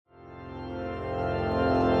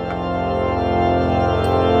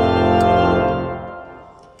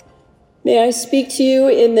May I speak to you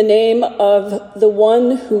in the name of the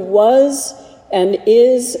one who was and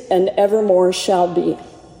is and evermore shall be.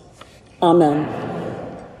 Amen.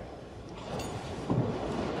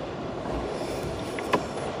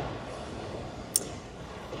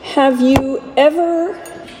 Have you ever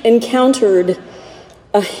encountered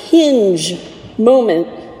a hinge moment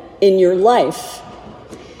in your life?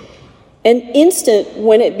 An instant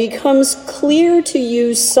when it becomes clear to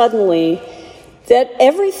you suddenly that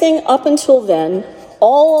everything up until then,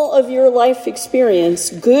 all of your life experience,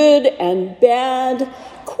 good and bad,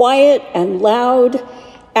 quiet and loud,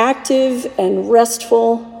 active and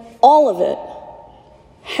restful, all of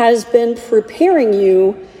it has been preparing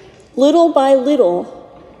you little by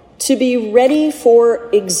little to be ready for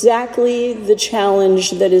exactly the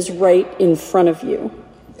challenge that is right in front of you.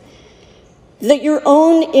 That your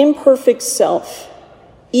own imperfect self,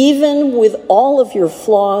 even with all of your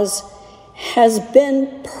flaws, has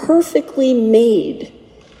been perfectly made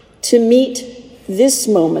to meet this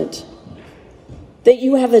moment. That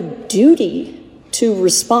you have a duty to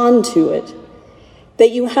respond to it. That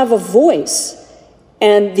you have a voice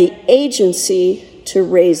and the agency to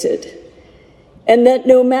raise it. And that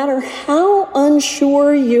no matter how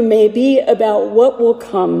unsure you may be about what will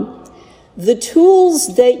come, the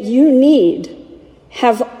tools that you need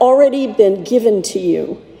have already been given to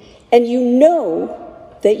you, and you know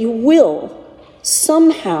that you will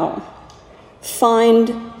somehow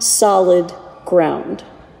find solid ground.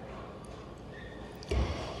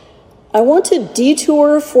 I want to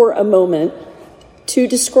detour for a moment to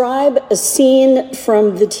describe a scene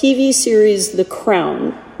from the TV series The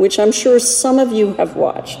Crown, which I'm sure some of you have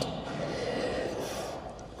watched.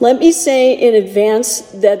 Let me say in advance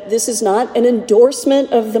that this is not an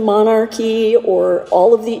endorsement of the monarchy or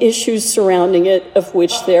all of the issues surrounding it, of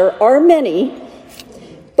which there are many,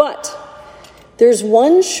 but there's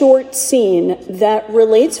one short scene that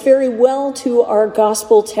relates very well to our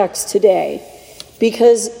gospel text today,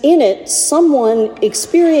 because in it, someone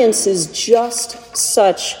experiences just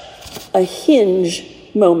such a hinge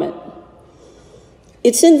moment.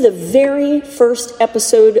 It's in the very first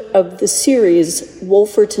episode of the series,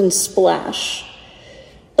 Wolferton Splash.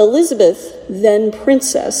 Elizabeth, then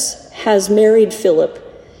princess, has married Philip,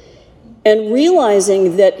 and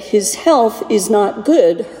realizing that his health is not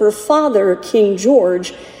good, her father, King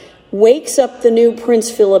George, wakes up the new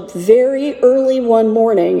Prince Philip very early one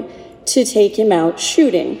morning to take him out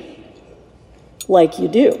shooting, like you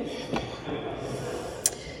do.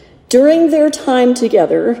 During their time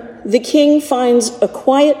together, the king finds a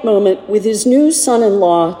quiet moment with his new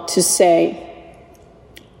son-in-law to say,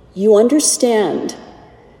 "You understand,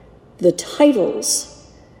 the titles,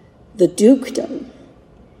 the dukedom,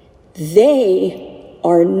 they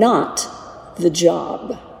are not the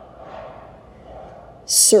job."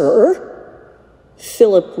 "Sir,"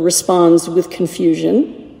 Philip responds with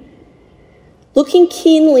confusion. Looking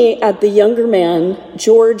keenly at the younger man,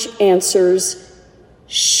 George answers,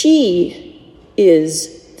 "She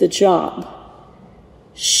is the job.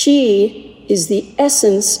 She is the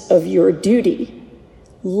essence of your duty,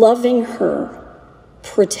 loving her,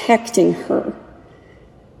 protecting her.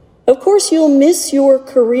 Of course, you'll miss your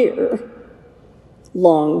career."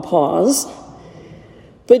 Long pause.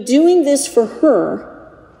 "But doing this for her,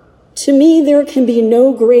 to me, there can be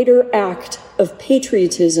no greater act of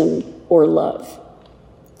patriotism or love."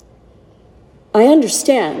 "I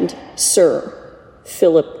understand, sir,"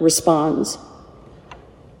 Philip responds.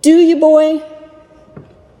 "Do you, boy?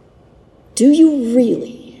 Do you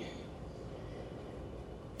really?"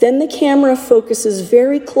 Then the camera focuses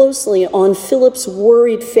very closely on Philip's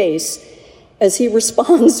worried face as he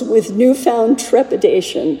responds with newfound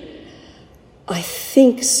trepidation, "I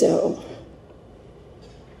think so."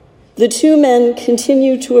 The two men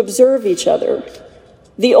continue to observe each other,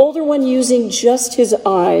 the older one using just his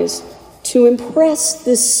eyes to impress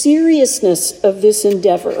the seriousness of this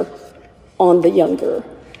endeavor on the younger.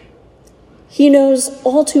 He knows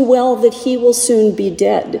all too well that he will soon be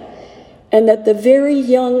dead, and that the very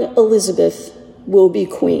young Elizabeth will be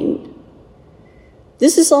queen.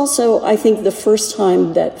 This is also, I think, the first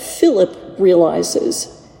time that Philip realizes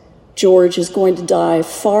George is going to die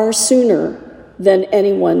far sooner than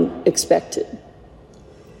anyone expected.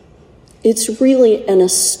 It's really an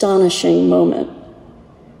astonishing moment.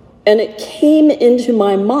 And it came into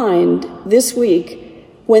my mind this week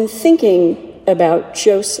when thinking about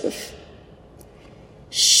Joseph.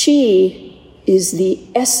 She is the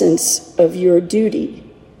essence of your duty,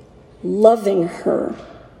 loving her,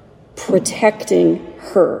 protecting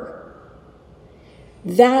her.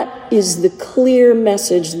 That is the clear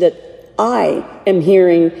message that I am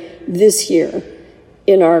hearing this year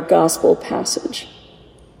in our gospel passage.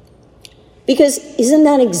 Because isn't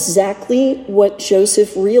that exactly what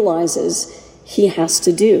Joseph realizes he has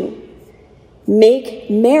to do? Make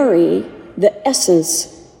Mary the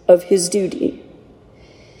essence of his duty.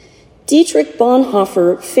 Dietrich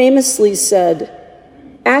Bonhoeffer famously said,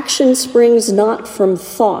 "Action springs not from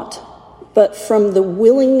thought, but from the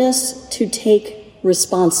willingness to take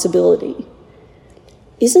responsibility."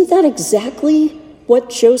 Isn't that exactly what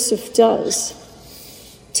Joseph does?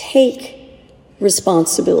 Take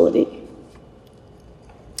responsibility.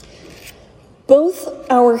 Both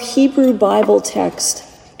our Hebrew Bible text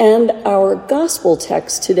and our gospel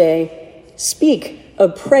text today speak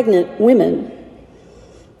of pregnant women.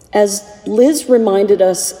 As Liz reminded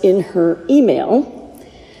us in her email,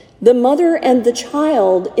 the mother and the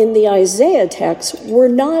child in the Isaiah text were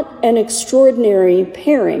not an extraordinary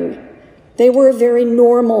pairing. They were a very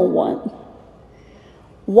normal one.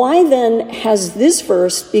 Why then has this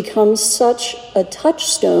verse become such a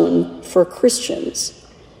touchstone for Christians?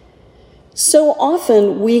 So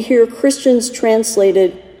often we hear Christians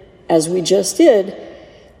translated, as we just did,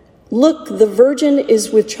 "Look, the virgin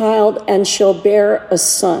is with child and shall bear a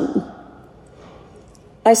son."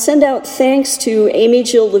 I send out thanks to Amy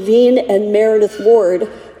Jill Levine and Meredith Ward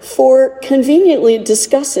for conveniently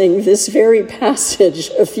discussing this very passage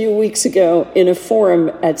a few weeks ago in a forum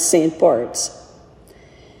at St. Bart's.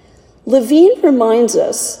 Levine reminds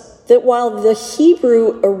us that while the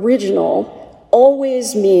Hebrew original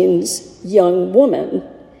always means young woman,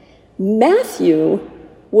 Matthew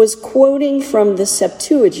was quoting from the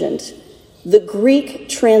Septuagint, the Greek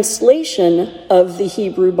translation of the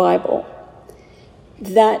Hebrew Bible.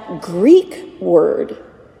 That Greek word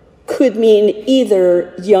could mean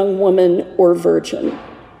either young woman or virgin.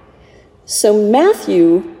 So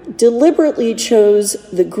Matthew deliberately chose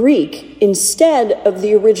the Greek instead of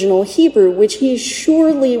the original Hebrew, which he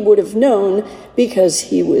surely would have known because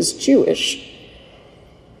he was Jewish.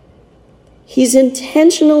 He's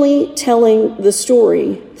intentionally telling the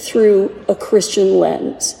story through a Christian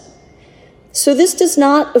lens. So this does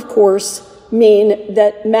not, of course, mean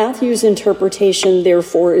that Matthew's interpretation,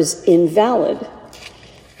 therefore, is invalid.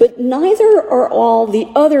 But neither are all the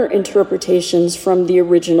other interpretations from the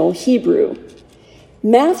original Hebrew.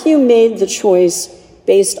 Matthew made the choice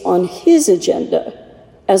based on his agenda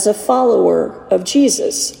as a follower of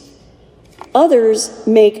Jesus. Others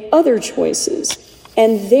make other choices,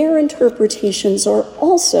 and their interpretations are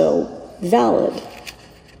also valid.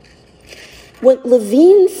 What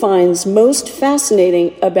Levine finds most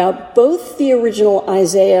fascinating about both the original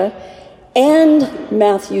Isaiah and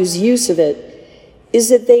Matthew's use of it is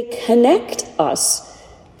that they connect us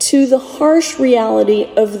to the harsh reality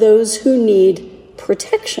of those who need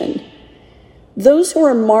protection, those who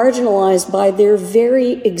are marginalized by their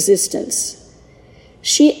very existence.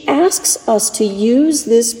 She asks us to use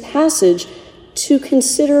this passage to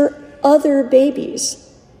consider other babies,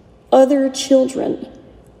 other children,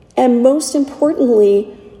 and most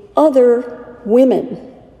importantly, other women.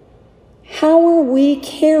 How are we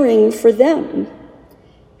caring for them?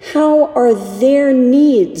 How are their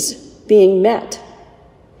needs being met?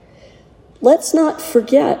 Let's not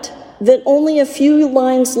forget that only a few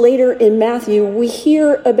lines later in Matthew, we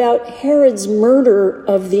hear about Herod's murder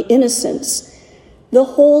of the innocents, the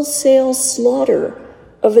wholesale slaughter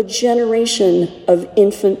of a generation of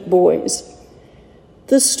infant boys.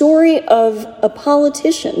 The story of a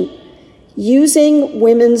politician using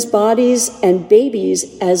women's bodies and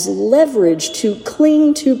babies as leverage to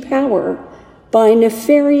cling to power by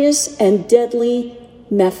nefarious and deadly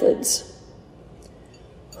methods.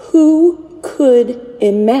 Who could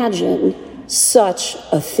imagine such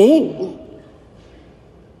a thing?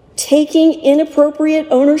 Taking inappropriate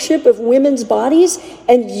ownership of women's bodies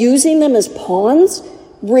and using them as pawns,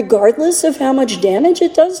 regardless of how much damage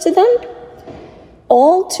it does to them?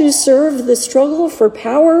 All to serve the struggle for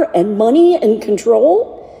power and money and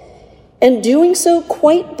control? And doing so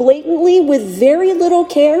quite blatantly with very little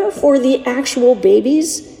care for the actual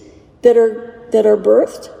babies that are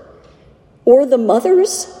birthed? Or the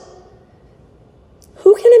mothers?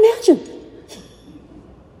 Who can imagine?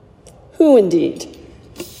 Who indeed?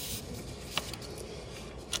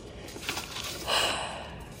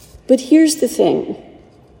 But here's the thing.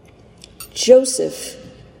 Joseph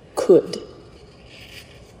could.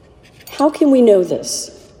 How can we know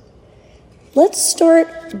this? Let's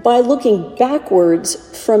start by looking backwards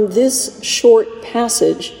from this short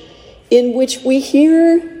passage in which we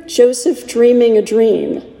hear Joseph dreaming a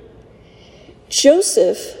dream.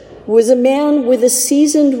 Joseph was a man with a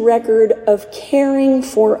seasoned record of caring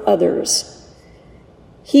for others.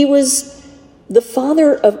 He was the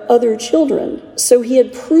father of other children, so he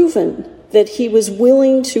had proven that he was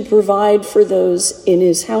willing to provide for those in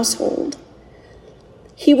his household.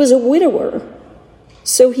 He was a widower,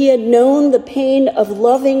 so he had known the pain of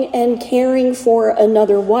loving and caring for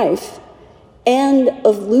another wife and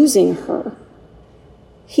of losing her.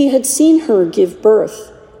 He had seen her give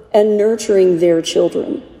birth and nurturing their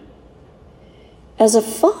children. As a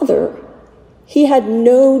father, he had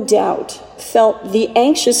no doubt felt the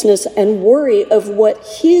anxiousness and worry of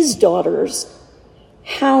what his daughters,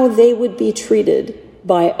 how they would be treated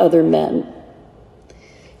by other men.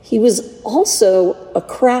 He was also a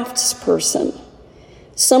craftsperson,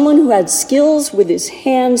 someone who had skills with his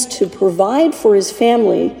hands to provide for his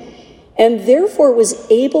family, and therefore was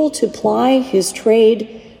able to ply his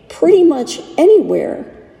trade pretty much anywhere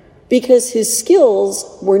because his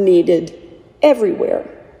skills were needed everywhere.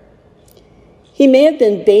 He may have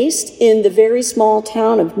been based in the very small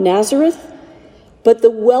town of Nazareth, but the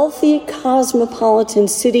wealthy cosmopolitan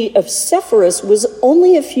city of Sepphoris was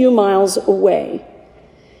only a few miles away.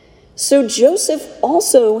 So Joseph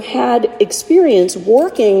also had experience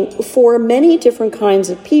working for many different kinds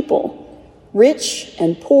of people, rich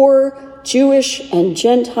and poor, Jewish and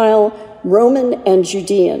Gentile, Roman and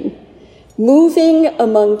Judean, moving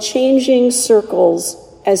among changing circles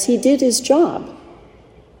as he did his job.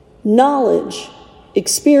 Knowledge,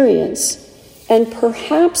 experience, and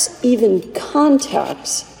perhaps even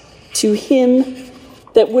contacts to him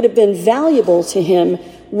that would have been valuable to him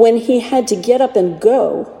when he had to get up and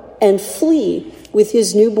go and flee with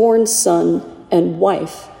his newborn son and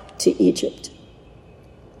wife to Egypt.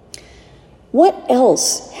 What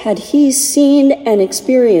else had he seen and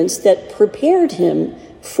experienced that prepared him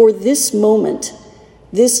for this moment,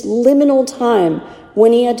 this liminal time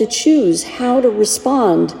when he had to choose how to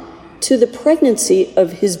respond to the pregnancy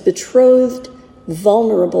of his betrothed,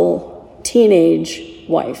 vulnerable teenage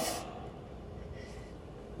wife?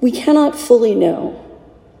 We cannot fully know,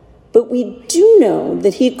 but we do know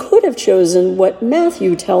that he could have chosen what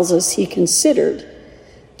Matthew tells us he considered,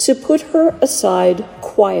 to put her aside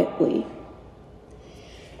quietly.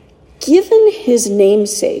 Given his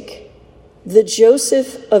namesake, the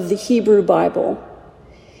Joseph of the Hebrew Bible,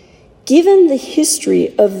 given the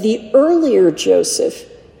history of the earlier Joseph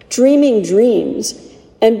dreaming dreams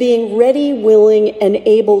and being ready, willing, and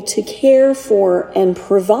able to care for and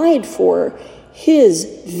provide for his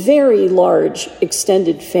very large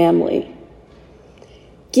extended family,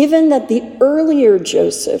 given that the earlier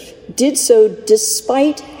Joseph did so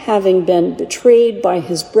despite having been betrayed by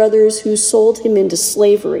his brothers who sold him into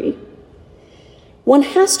slavery, one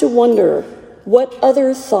has to wonder what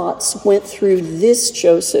other thoughts went through this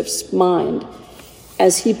Joseph's mind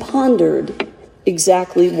as he pondered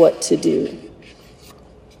exactly what to do.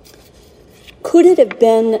 Could it have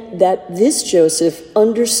been that this Joseph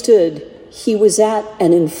understood he was at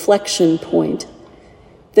an inflection point,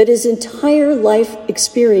 that his entire life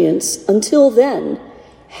experience until then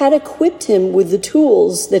had equipped him with the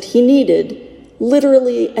tools that he needed,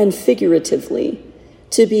 literally and figuratively,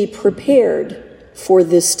 to be prepared for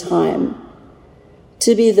this time,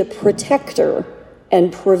 to be the protector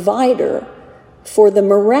and provider for the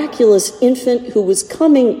miraculous infant who was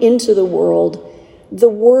coming into the world, the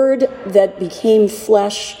Word that became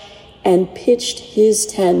flesh and pitched his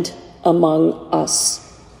tent among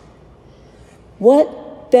us.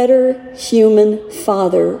 What better human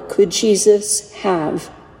father could Jesus have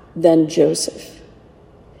than Joseph?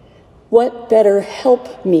 What better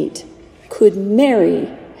helpmeet could Mary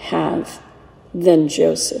have than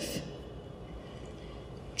Joseph?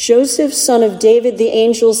 Joseph, son of David, the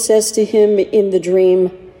angel says to him in the dream,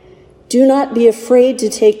 "Do not be afraid to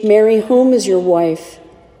take Mary home as your wife,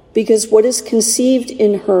 because what is conceived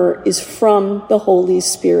in her is from the Holy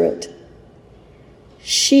Spirit.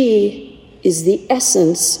 She is the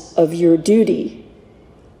essence of your duty,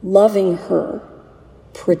 loving her,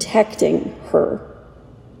 protecting her."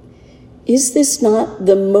 Is this not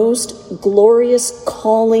the most glorious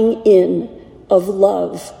calling in of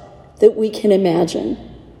love that we can imagine?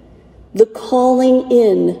 The calling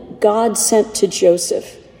in God sent to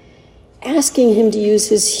Joseph, asking him to use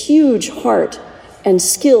his huge heart and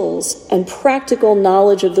skills and practical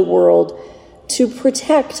knowledge of the world to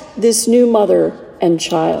protect this new mother and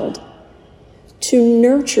child, to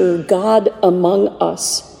nurture God among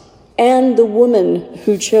us and the woman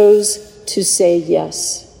who chose to say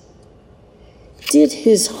yes. Did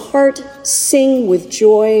his heart sing with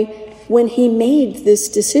joy when he made this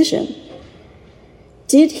decision?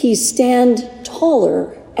 Did he stand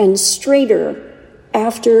taller and straighter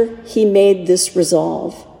after he made this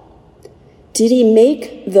resolve? Did he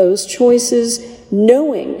make those choices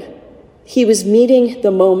knowing He was meeting the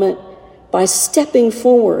moment by stepping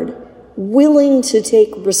forward, willing to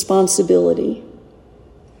take responsibility.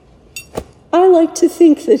 I like to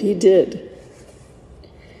think that he did.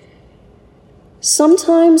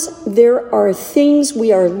 Sometimes there are things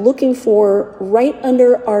we are looking for right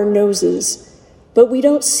under our noses, but we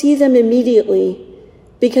don't see them immediately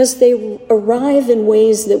because they arrive in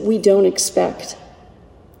ways that we don't expect.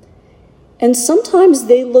 And sometimes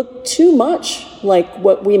they look too much like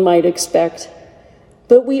what we might expect,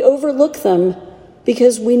 but we overlook them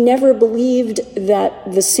because we never believed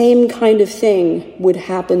that the same kind of thing would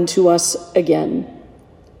happen to us again.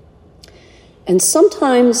 And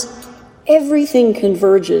sometimes everything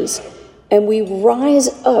converges and we rise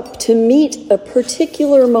up to meet a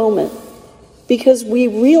particular moment because we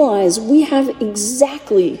realize we have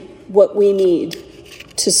exactly what we need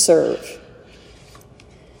to serve.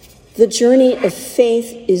 The journey of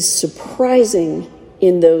faith is surprising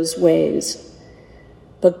in those ways.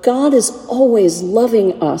 But God is always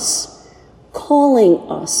loving us, calling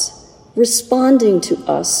us, responding to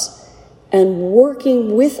us, and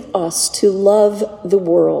working with us to love the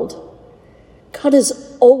world. God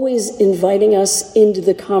is always inviting us into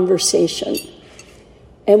the conversation.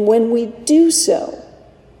 And when we do so,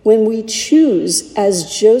 when we choose,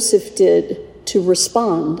 as Joseph did, to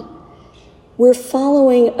respond, we're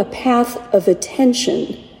following a path of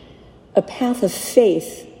attention, a path of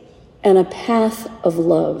faith, and a path of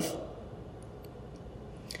love.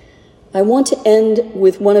 I want to end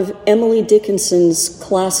with one of Emily Dickinson's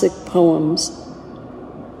classic poems.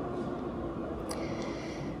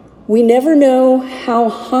 We never know how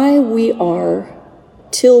high we are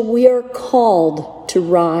till we are called to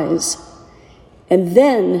rise. And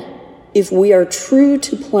then, if we are true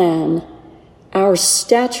to plan, our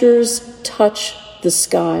statures touch the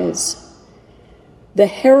skies. The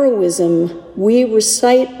heroism we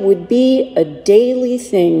recite would be a daily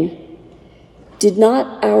thing, did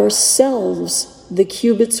not ourselves the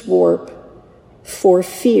cubits warp for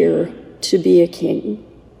fear to be a king.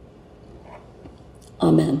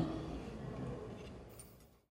 Amen.